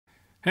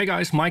Hey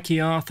guys, Mike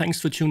here. Thanks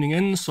for tuning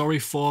in. Sorry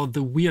for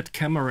the weird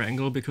camera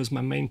angle because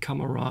my main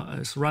camera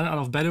is run out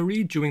of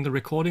battery during the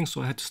recording,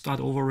 so I had to start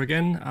over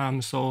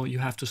again. So you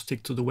have to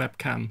stick to the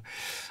webcam.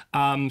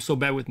 So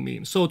bear with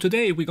me. So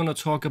today we're going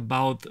to talk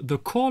about the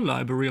core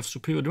library of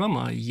Superior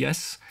Drummer.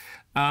 Yes.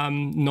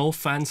 No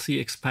fancy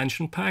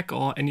expansion pack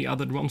or any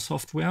other drum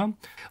software.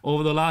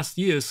 Over the last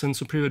years since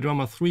Superior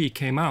Drummer 3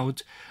 came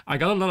out, I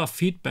got a lot of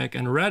feedback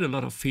and read a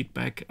lot of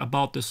feedback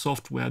about the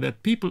software,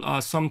 that people are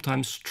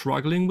sometimes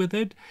struggling with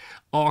it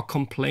or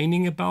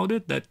complaining about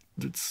it, that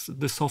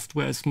the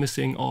software is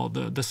missing or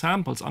the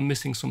samples are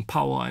missing some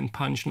power and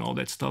punch and all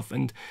that stuff.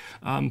 And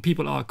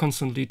people are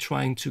constantly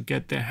trying to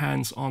get their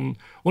hands on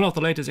one of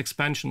the latest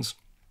expansions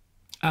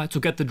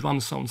to get the drum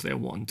sounds they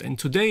want. And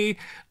today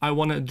I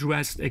want to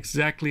address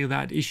exactly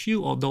that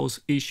issue or those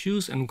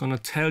issues. And I'm going to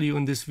tell you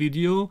in this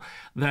video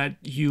that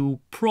you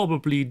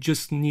probably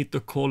just need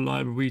the core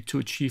library to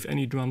achieve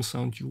any drum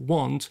sound you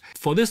want.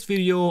 For this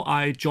video,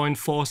 I joined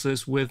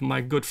forces with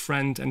my good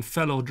friend and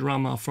fellow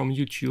drummer from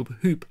YouTube,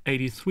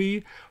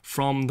 Huub83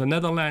 from the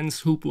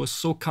Netherlands. Huub was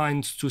so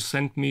kind to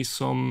send me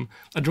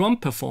a drum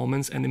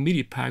performance and a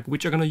MIDI pack,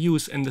 which I'm going to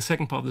use in the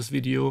second part of this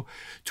video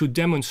to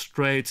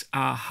demonstrate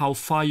how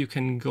far you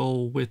can go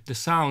with the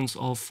sounds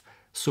of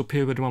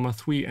Superior Drummer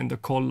 3 and the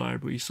core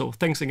library. So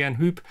thanks again,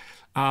 Huub,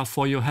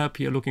 for your help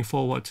here. Looking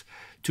forward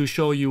to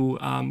show you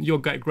your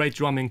great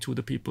drumming to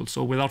the people.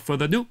 So without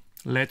further ado,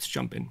 let's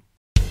jump in.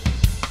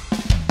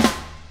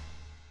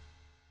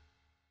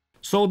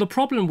 So the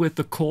problem with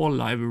the core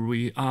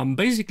library,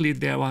 basically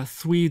there are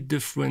three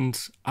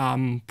different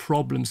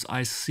problems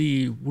I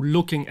see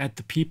looking at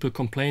the people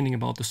complaining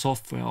about the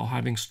software or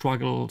having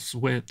struggles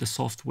with the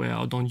software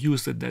or don't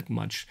use it that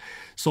much.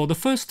 So the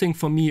first thing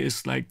for me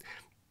is like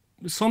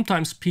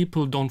sometimes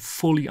people don't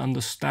fully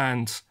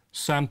understand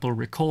sample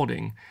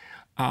recording.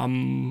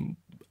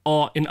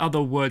 Or in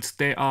other words,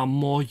 they are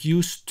more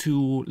used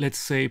to, let's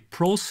say,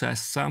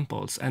 processed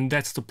samples, and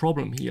that's the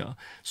problem here.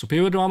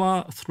 Superior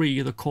Drummer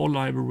 3, the core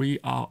library,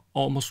 are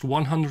almost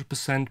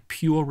 100%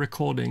 pure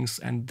recordings,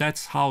 and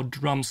that's how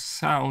drums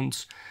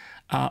sound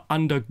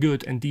under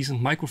good and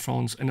decent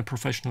microphones in a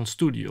professional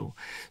studio.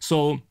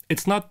 So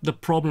it's not the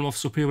problem of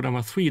Superior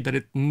Drummer 3 that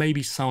it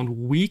maybe sound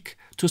weak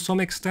to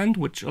some extent,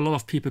 which a lot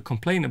of people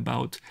complain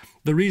about.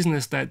 The reason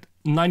is that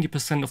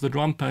 90% of the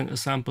drum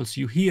samples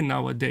you hear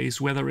nowadays,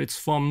 whether it's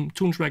from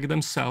Toontrack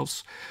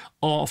themselves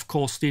or of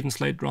course Steven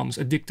Slate drums,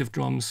 Addictive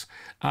drums,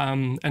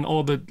 and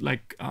all the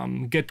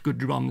Get Good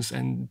drums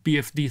and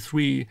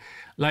BFD3,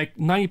 like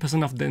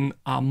 90% of them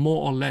are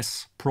more or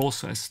less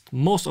processed.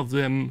 Most of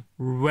them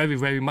very,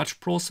 very much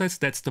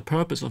processed. That's the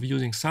purpose of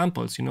using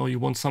samples. You know, you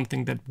want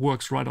something that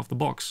works right off the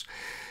box,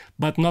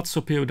 but not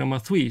Superior Drummer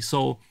 3.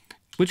 So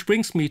which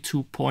brings me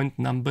to point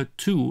number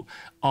 2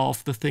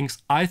 of the things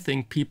I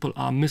think people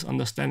are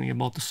misunderstanding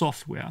about the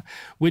software,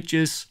 which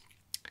is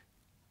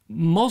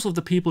most of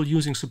the people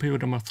using Superior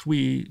Drummer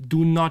 3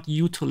 do not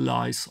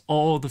utilize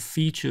all the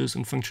features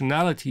and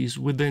functionalities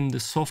within the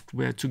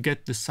software to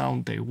get the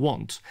sound they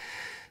want.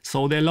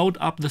 So they load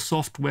up the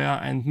software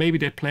and maybe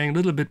they're playing a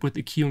little bit with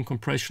EQ and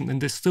compression and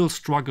they still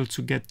struggle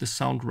to get the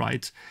sound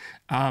right.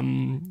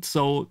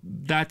 So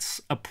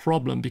that's a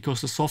problem because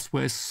the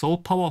software is so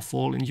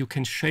powerful and you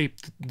can shape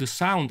the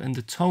sound and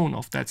the tone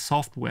of that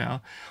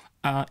software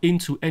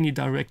into any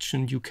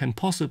direction you can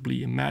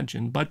possibly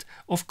imagine. But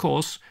of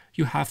course,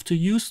 you have to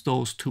use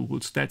those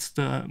tools. That's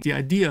the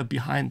idea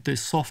behind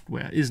this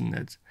software, isn't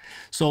it?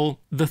 So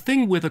the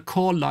thing with a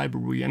core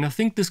library, and I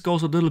think this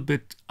goes a little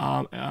bit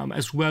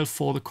as well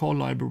for the core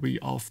library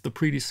of the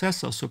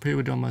predecessor,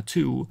 Superior Drummer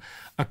 2,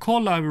 a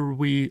core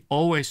library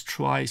always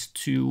tries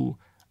to,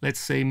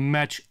 let's say,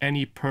 match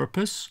any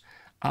purpose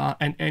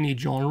and any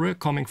genre,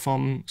 coming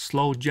from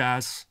slow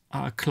jazz,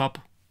 club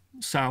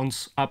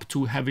sounds up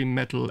to heavy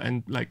metal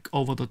and like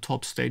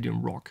over-the-top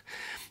stadium rock.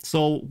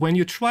 So when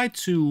you try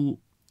to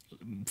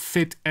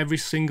fit every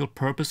single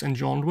purpose and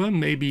genre,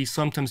 maybe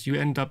sometimes you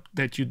end up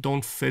that you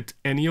don't fit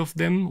any of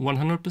them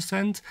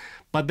 100%,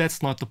 but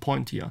that's not the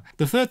point here.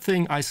 The third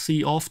thing I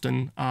see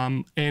often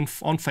on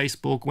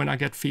Facebook when I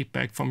get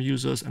feedback from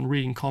users and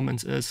reading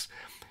comments is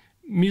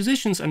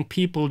musicians and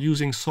people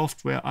using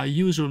software are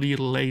usually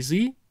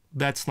lazy.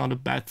 That's not a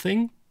bad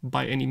thing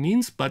by any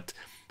means, but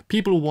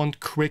people want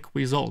quick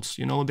results.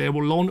 You know, they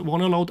will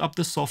want to load up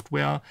the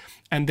software,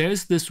 and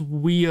there's this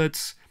weird,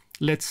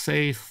 let's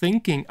say,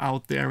 thinking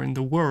out there in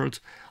the world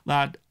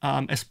that,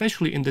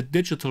 especially in the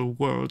digital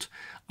world,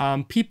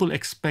 people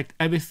expect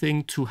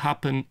everything to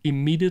happen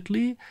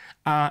immediately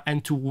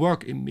and to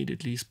work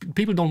immediately.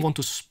 People don't want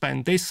to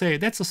spend. They say,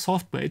 that's a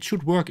software, it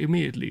should work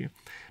immediately.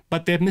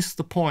 But they missed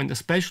the point,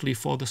 especially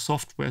for the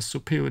software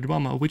Superior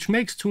Drummer, which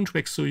makes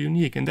Toontrack so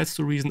unique. And that's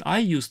the reason I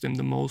use them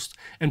the most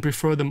and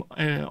prefer them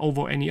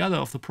over any other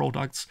of the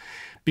products.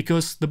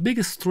 Because the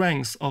biggest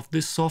strength of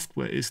this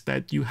software is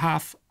that you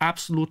have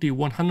absolutely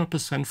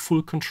 100%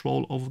 full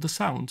control over the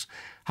sound.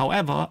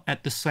 However,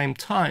 at the same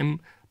time,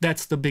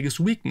 that's the biggest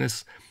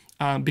weakness,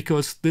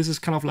 because this is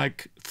kind of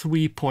like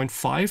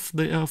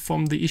 3.5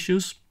 from the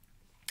issues.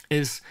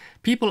 is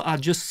people are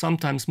just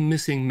sometimes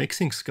missing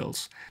mixing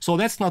skills. So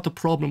that's not the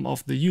problem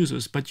of the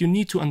users, but you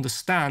need to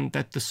understand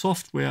that the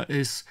software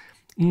is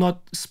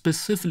not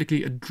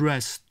specifically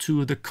addressed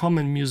to the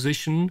common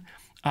musician,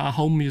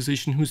 home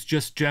musician who's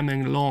just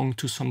jamming along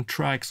to some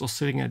tracks or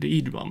sitting at the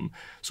E-drum.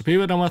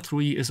 Superior Drummer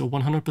 3 is a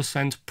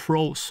 100%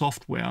 pro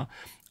software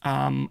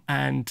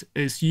and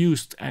is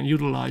used and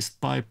utilized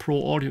by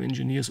pro audio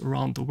engineers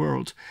around the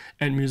world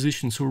and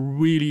musicians who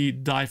really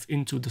dive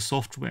into the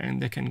software,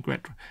 and they can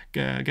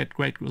get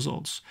great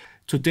results.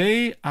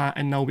 Today,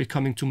 and now we're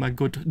coming to my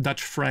good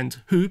Dutch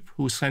friend Huub,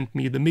 who sent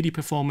me the MIDI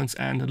performance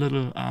and a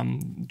little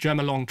jam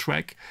along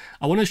track.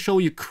 I want to show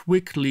you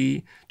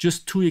quickly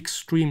just two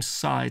extreme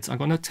sides. I'm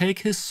going to take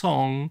his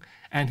song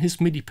and his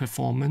MIDI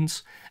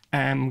performance.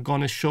 I'm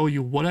going to show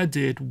you what I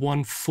did,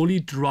 one fully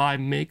dry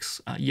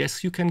mix.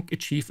 Yes, you can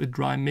achieve a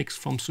dry mix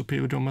from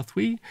Superior Drummer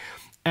 3,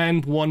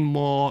 and one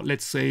more,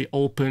 let's say,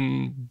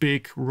 open,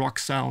 big rock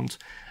sound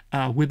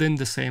within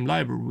the same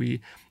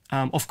library.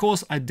 Of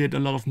course, I did a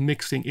lot of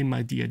mixing in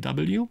my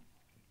DAW,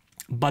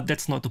 but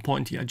that's not the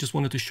point here. I just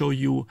wanted to show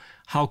you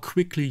how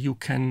quickly you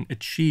can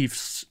achieve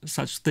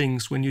such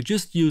things when you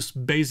just use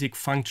basic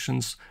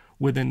functions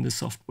within the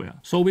software.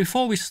 So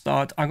before we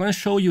start, I'm going to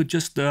show you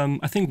just,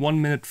 I think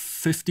 1 minute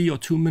 50 or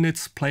 2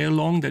 minutes play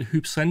along that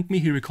Huub sent me.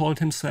 He recorded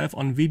himself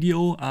on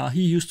video.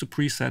 He used a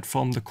preset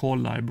from the core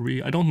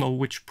library. I don't know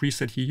which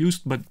preset he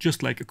used, but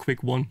just like a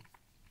quick one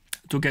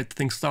to get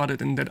things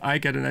started and that I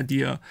get an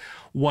idea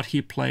what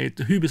he played.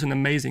 Huub is an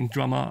amazing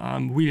drummer,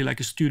 really like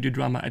a studio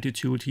drummer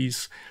attitude.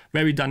 He's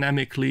very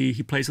dynamically,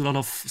 he plays a lot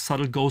of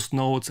subtle ghost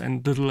notes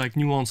and little like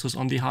nuances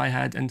on the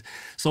hi-hat, and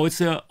so it's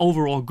a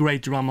overall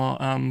great drummer.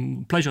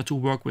 Pleasure to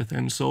work with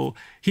him. So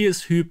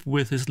here's Huub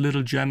with his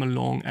little jam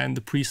along and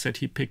the preset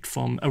he picked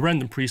from, a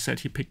random preset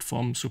he picked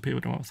from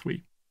Superior Drummer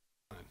 3.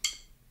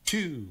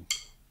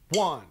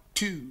 1,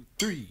 2,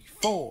 3,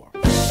 4.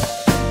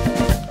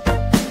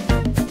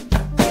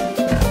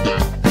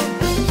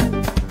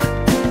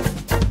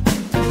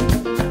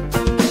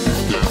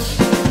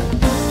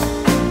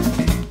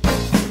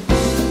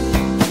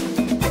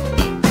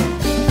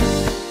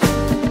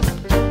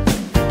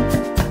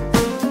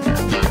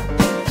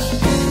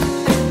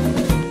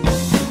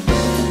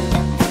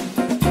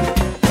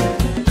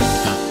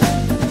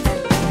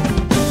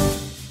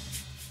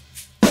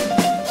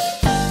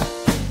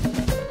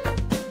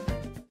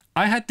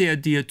 I had the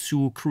idea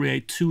to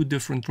create two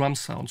different drum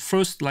sounds.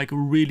 First, like a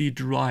really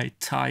dry,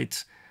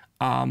 tight,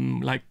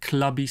 like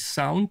clubby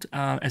sound,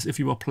 as if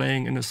you were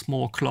playing in a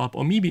small club,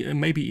 or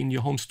maybe in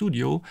your home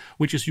studio,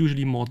 which is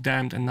usually more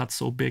damped and not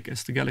so big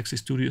as the Galaxy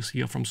Studios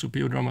here from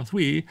Superior Drummer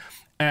 3.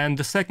 And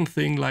the second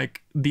thing,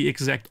 like the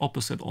exact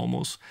opposite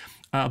almost.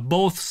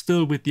 Both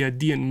still with the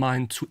idea in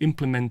mind to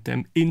implement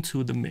them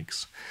into the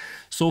mix.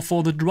 So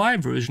for the dry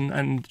version,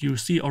 and you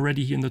see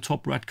already here in the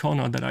top right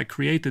corner that I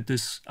created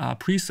this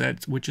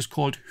preset, which is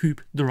called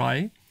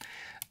Huub83.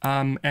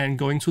 And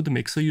going to the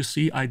mixer, you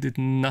see I did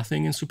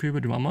nothing in Superior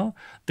Drummer.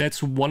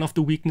 That's one of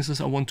the weaknesses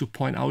I want to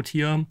point out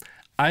here.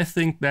 I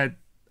think that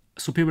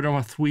Superior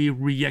Drummer 3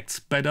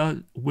 reacts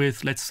better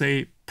with, let's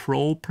say,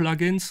 pro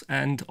plugins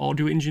and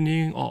audio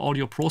engineering or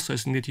audio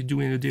processing that you do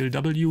in the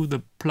DAW.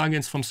 The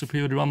plugins from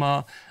Superior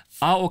Drummer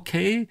are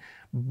okay,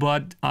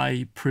 but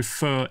I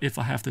prefer, if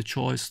I have the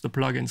choice, the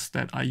plugins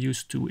that I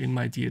used to in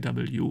my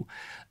DAW.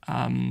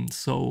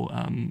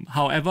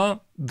 However,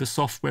 the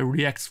software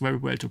reacts very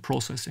well to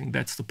processing.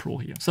 That's the pro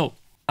here. So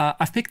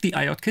I've picked the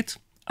iOt kit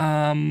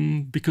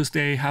because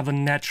they have a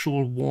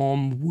natural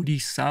warm woody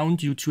sound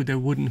due to their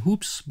wooden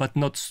hoops, but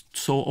not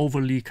so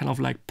overly kind of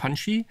like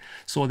punchy,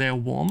 so they're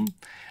warm.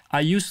 I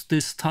used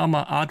this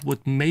Tama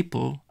Artwood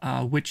Maple,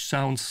 which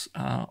sounds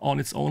on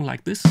its own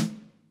like this.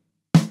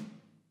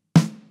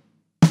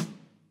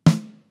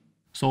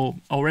 So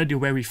already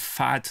very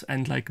fat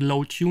and like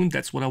low tuned.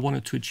 That's what I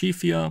wanted to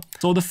achieve here.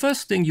 So the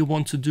first thing you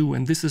want to do,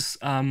 and this is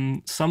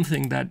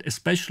something that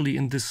especially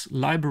in this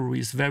library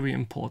is very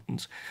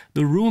important.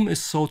 The room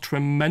is so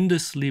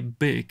tremendously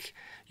big.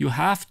 You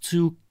have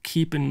to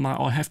keep in mind,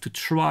 or have to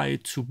try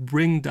to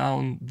bring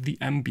down the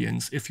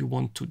ambience if you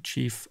want to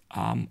achieve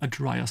a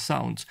drier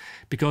sound.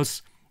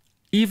 Because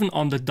even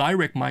on the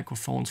direct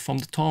microphones from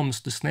the toms,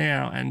 the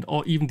snare, and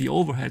or even the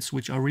overheads,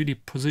 which are really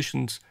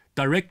positioned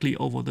directly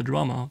over the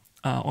drummer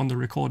on the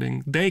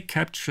recording, they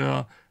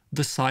capture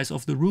the size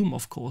of the room,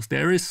 of course.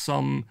 There is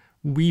some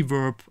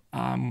reverb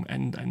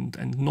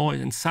and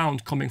noise and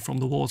sound coming from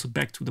the walls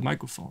back to the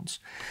microphones.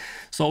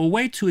 So a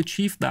way to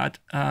achieve that,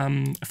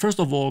 first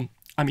of all,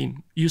 I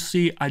mean, you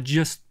see I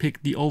just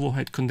picked the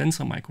overhead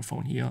condenser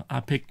microphone here.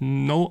 I picked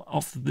no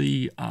of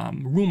the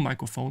room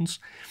microphones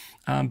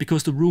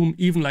because the room,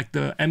 even like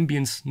the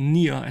ambience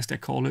near, as they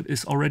call it,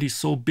 is already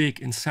so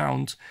big in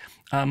sound.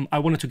 I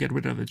wanted to get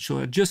rid of it, so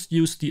I just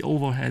used the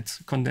overhead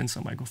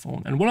condenser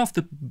microphone. And one of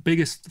the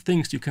biggest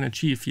things you can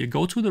achieve here,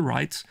 go to the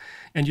right,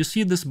 and you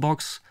see this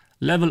box,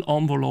 level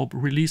envelope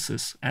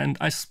releases, and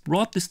I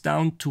brought this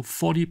down to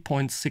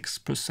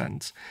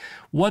 40.6%.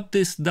 What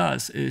this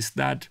does is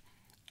that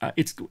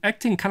it's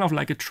acting kind of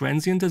like a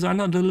transient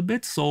designer a little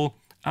bit, so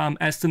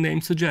as the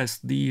name suggests,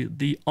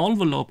 the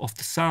envelope of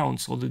the sound,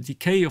 so the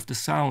decay of the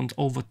sound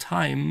over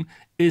time,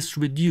 is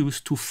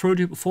reduced to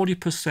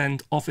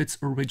 40% of its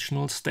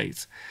original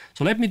state.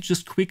 So let me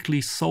just quickly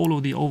solo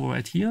the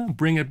overhead here,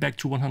 bring it back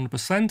to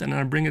 100%, and then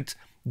I bring it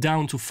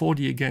down to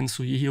 40 again,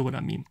 so you hear what I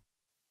mean.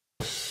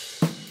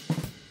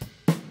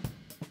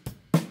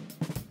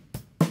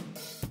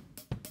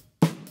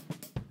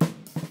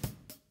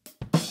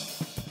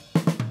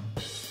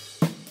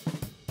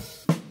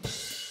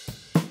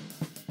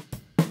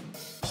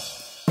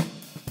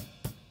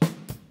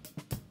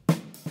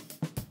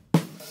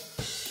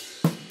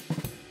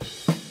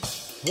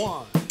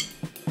 One.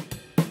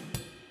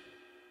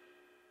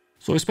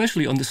 So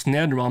especially on the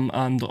snare drum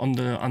and on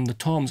the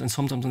toms and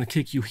sometimes on the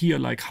kick, you hear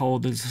like how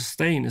the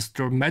sustain is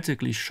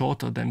dramatically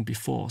shorter than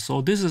before.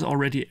 So this is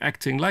already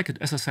acting like,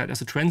 as I said,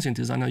 as a transient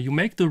designer, you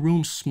make the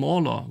room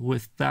smaller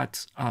with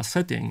that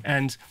setting.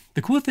 And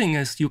the cool thing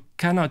is you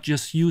cannot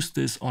just use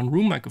this on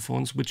room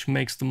microphones, which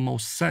makes the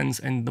most sense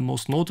and the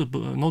most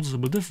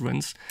noticeable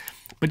difference,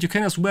 but you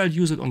can as well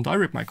use it on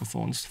direct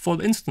microphones.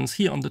 For instance,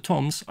 here on the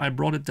toms, I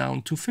brought it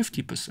down to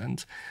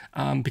 50%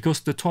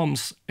 because the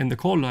toms in the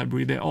core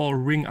library, they all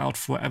ring out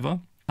forever.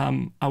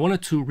 I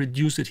wanted to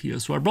reduce it here.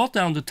 So I brought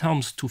down the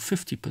toms to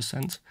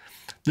 50%,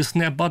 the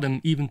snare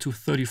bottom even to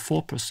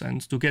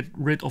 34% to get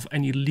rid of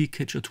any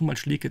leakage or too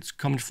much leakage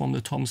coming from the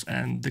toms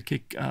and the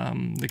kick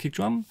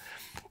drum.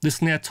 The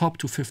snare top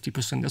to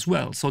 50% as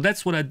well. So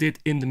that's what I did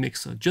in the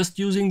mixer, just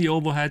using the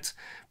overhead,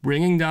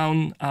 bringing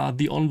down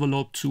the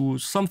envelope to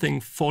something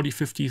 40,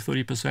 50,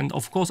 30%.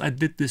 Of course, I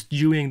did this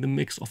during the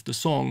mix of the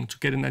song to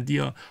get an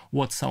idea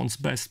what sounds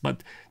best,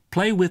 but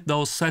play with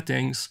those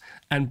settings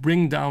and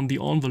bring down the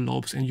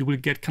envelopes and you will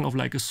get kind of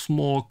like a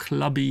small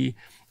clubby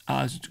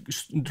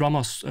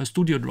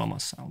studio drummer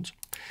sound.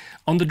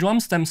 On the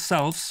drums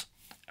themselves,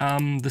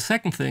 the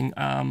second thing,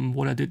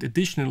 what I did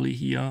additionally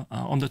here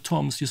on the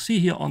toms, you see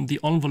here on the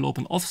envelope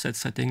and offset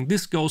setting,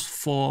 this goes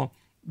for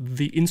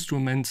the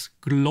instruments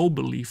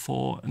globally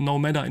for no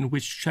matter in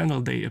which channel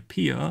they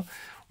appear,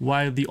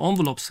 while the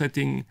envelope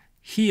setting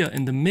here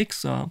in the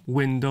mixer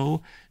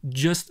window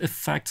just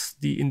affects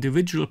the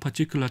individual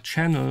particular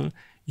channel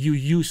you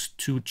use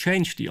to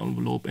change the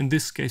envelope, in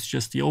this case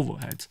just the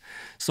overhead.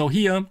 So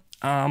here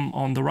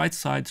on the right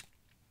side,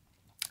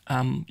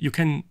 you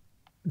can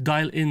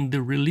dial in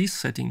the release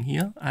setting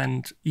here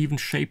and even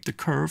shape the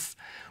curve,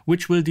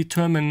 which will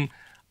determine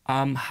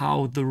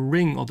how the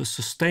ring or the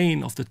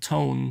sustain of the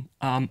tone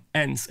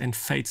ends and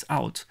fades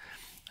out.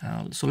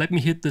 So let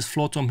me hit this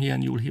floor tom here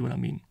and you will hear what I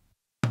mean.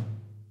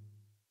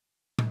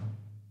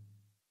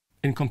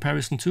 In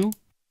comparison to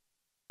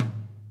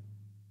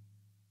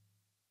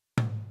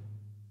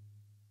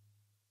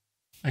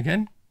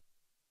again.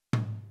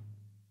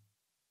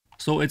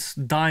 So it's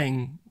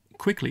dying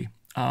quickly,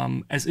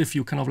 as if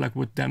you kind of like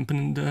would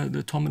dampen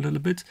the tom a little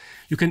bit.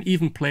 You can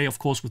even play, of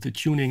course, with the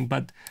tuning,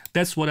 but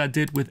that's what I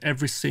did with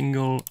every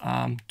single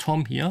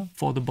tom here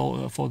for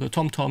the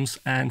tom-toms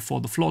and for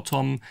the floor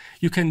tom.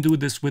 You can do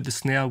this with the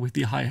snare, with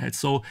the hi-hat.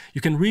 So you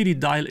can really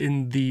dial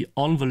in the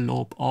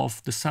envelope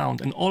of the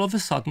sound, and all of a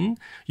sudden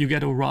you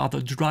get a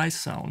rather dry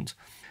sound.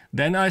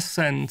 Then I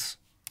send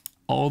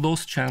all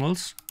those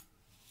channels,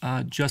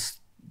 just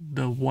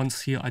the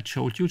ones here I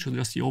showed you, so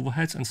just the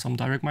overheads and some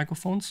direct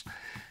microphones,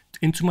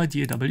 into my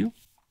DAW.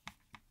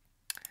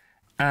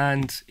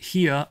 And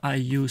here I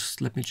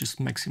used, let me just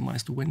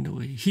maximize the window.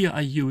 Here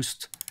I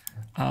used,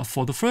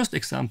 for the first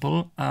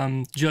example,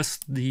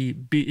 just the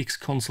BX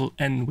Console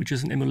N, which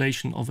is an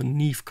emulation of a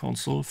Neve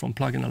console from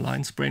Plugin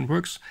Alliance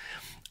Brainworks,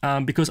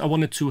 because I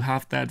wanted to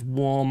have that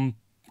warm,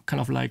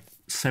 kind of like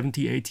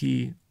 70,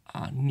 80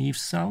 Neve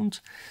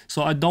sound.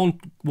 So I don't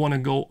want to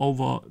go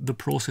over the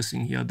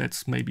processing here.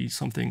 That's maybe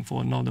something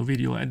for another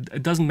video, and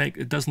it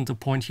doesn't the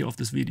point here of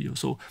this video.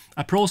 So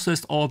I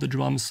processed all the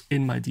drums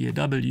in my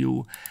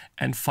DAW,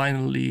 and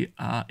finally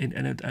it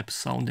ended up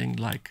sounding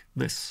like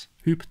this.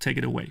 Huub, take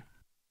it away.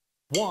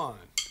 1,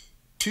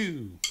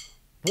 2,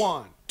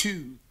 1,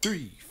 2,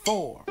 3,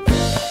 4.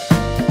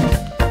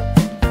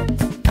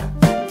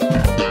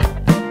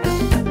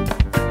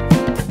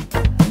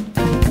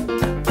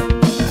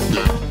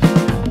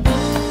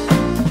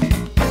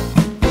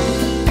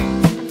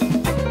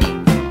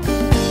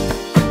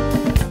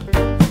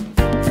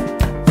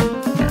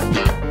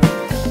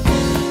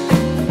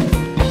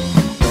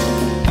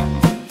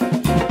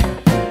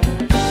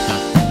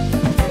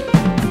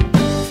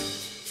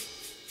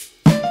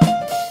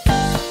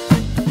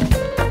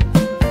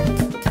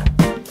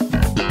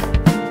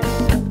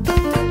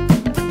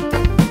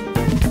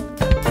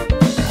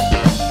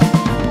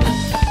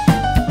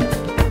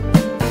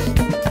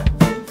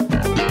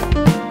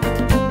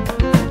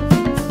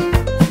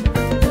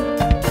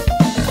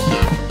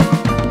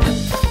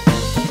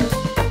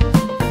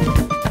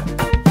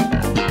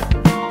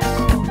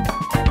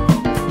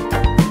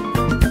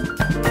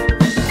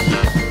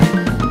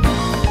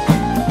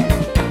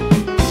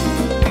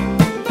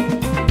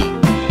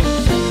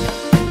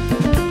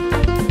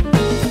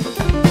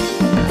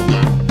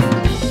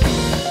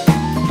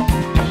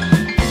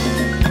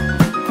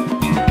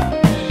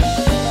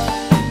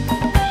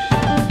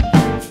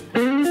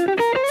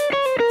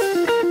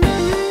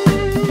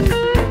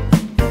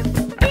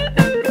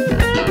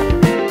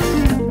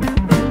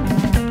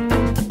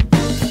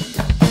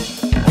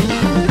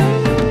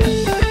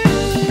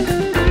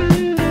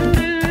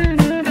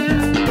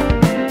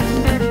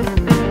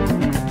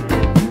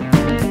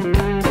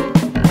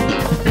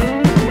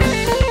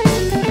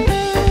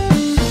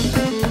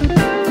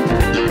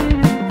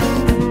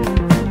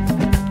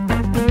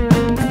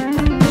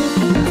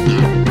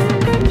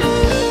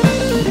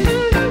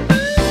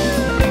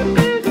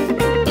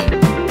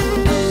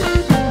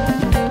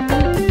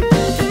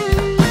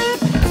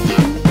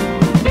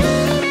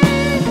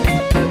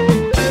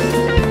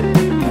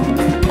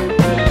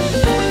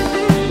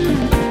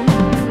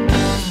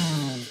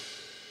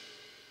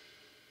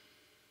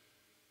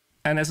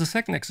 And as a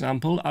second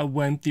example, I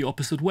went the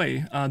opposite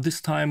way. This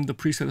time the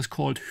preset is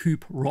called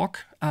Huub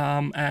Rock,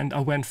 and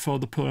I went for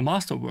the Pearl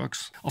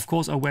Masterworks. Of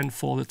course, I went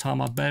for the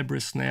Tama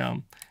Belbris snare.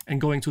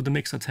 And going to the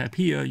mixer tab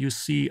here, you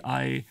see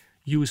I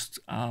used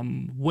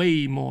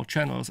way more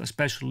channels,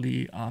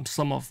 especially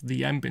some of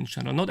the ambient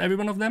channel. Not every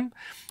one of them,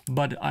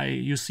 but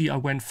you see I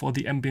went for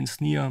the ambient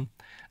snare.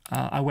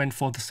 I went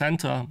for the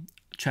center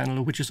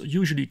channel, which is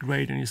usually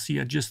great. And you see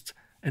I just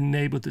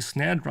enabled the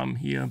snare drum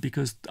here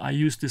because I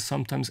use this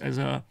sometimes as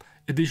a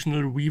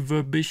additional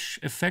reverbish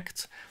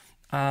effect.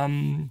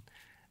 And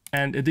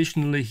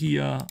additionally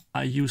here,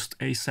 I used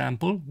a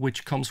sample,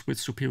 which comes with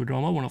Superior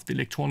Drummer, one of the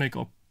electronic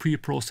or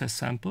pre-processed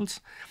samples.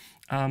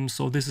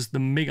 So this is the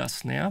mega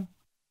snare.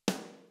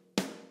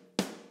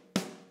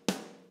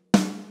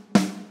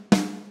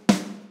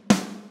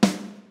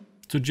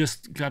 To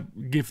just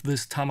give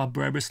this Tama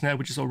Belbris snare,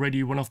 which is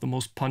already one of the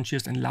most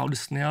punchiest and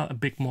loudest snare, a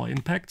bit more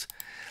impact.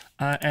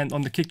 And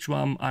on the kick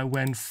drum, I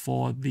went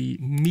for the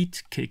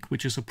meat kick,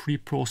 which is a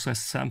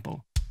pre-processed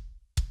sample.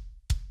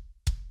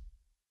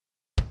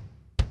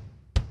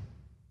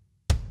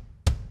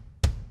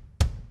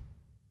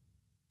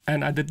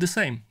 And I did the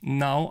same.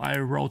 Now I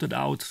routed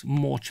out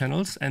more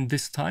channels, and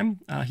this time,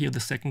 here the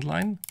second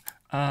line,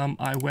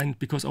 I went,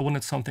 because I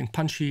wanted something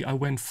punchy, I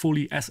went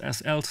fully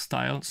SSL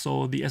style.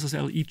 So the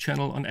SSL-E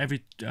channel on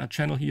every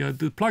channel here.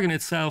 The plugin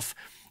itself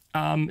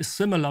is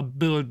similar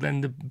build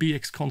than the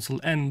BX Console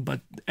N,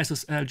 but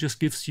SSL just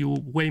gives you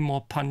way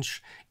more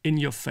punch in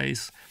your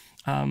face.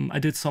 I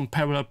did some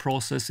parallel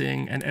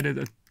processing and added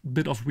a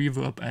bit of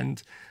reverb,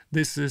 and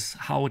this is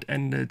how it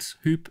ended.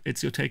 Huub,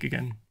 it's your take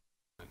again.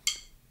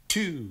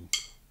 2,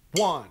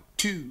 1,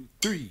 2,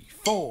 3,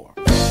 4.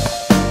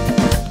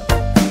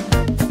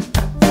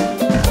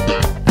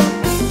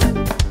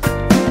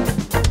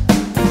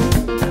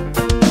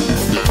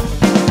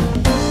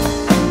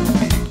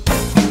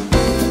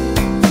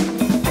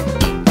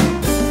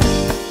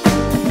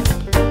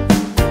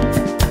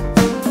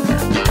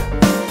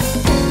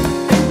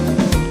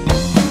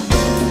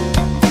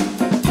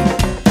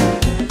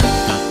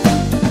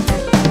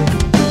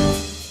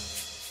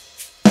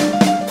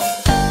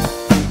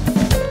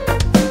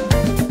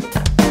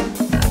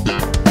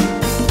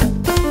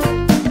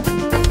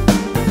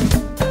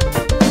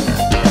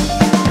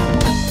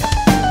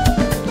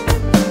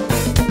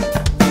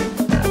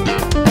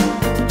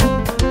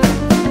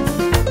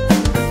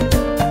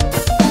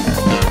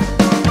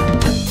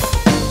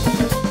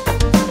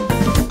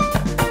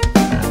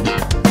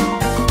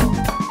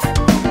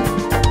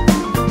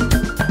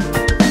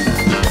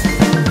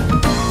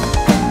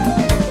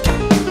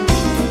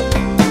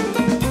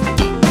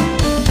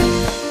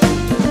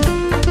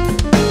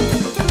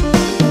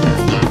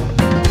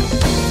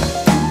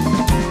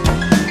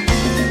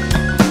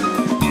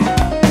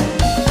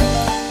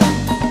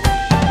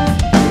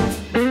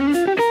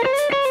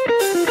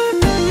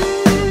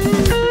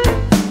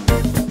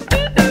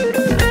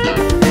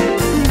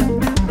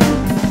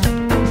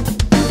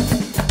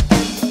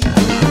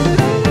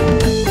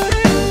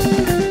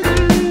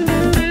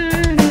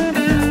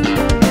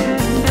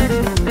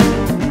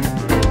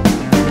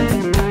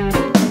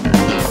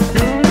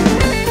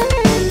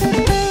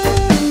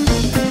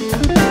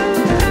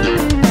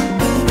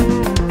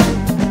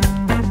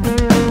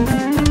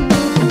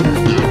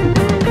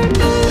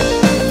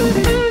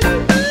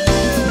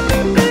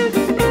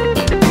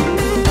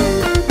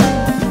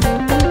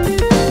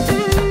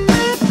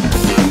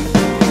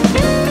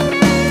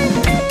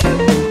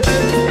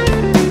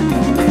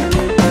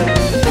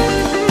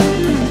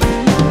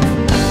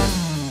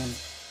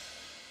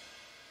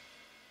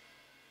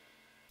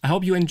 I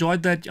hope you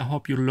enjoyed that. I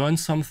hope you learned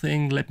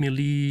something. Let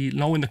me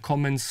know in the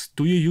comments,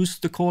 do you use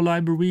the core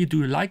library? Do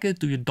you like it?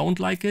 Do you don't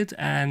like it?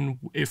 And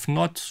if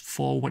not,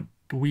 for what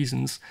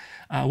reasons?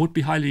 I would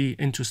be highly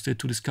interested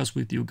to discuss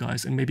with you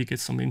guys and maybe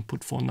get some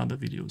input for another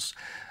videos.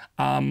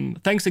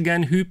 Thanks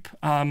again, Huub.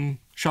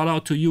 Shout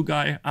out to you,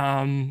 guy.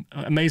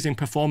 Amazing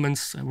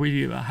performance.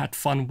 Really had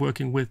fun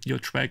working with your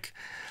track.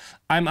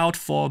 I'm out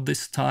for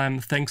this time.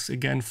 Thanks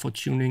again for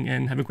tuning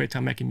in. Have a great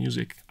time making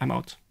music. I'm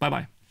out.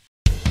 Bye-bye.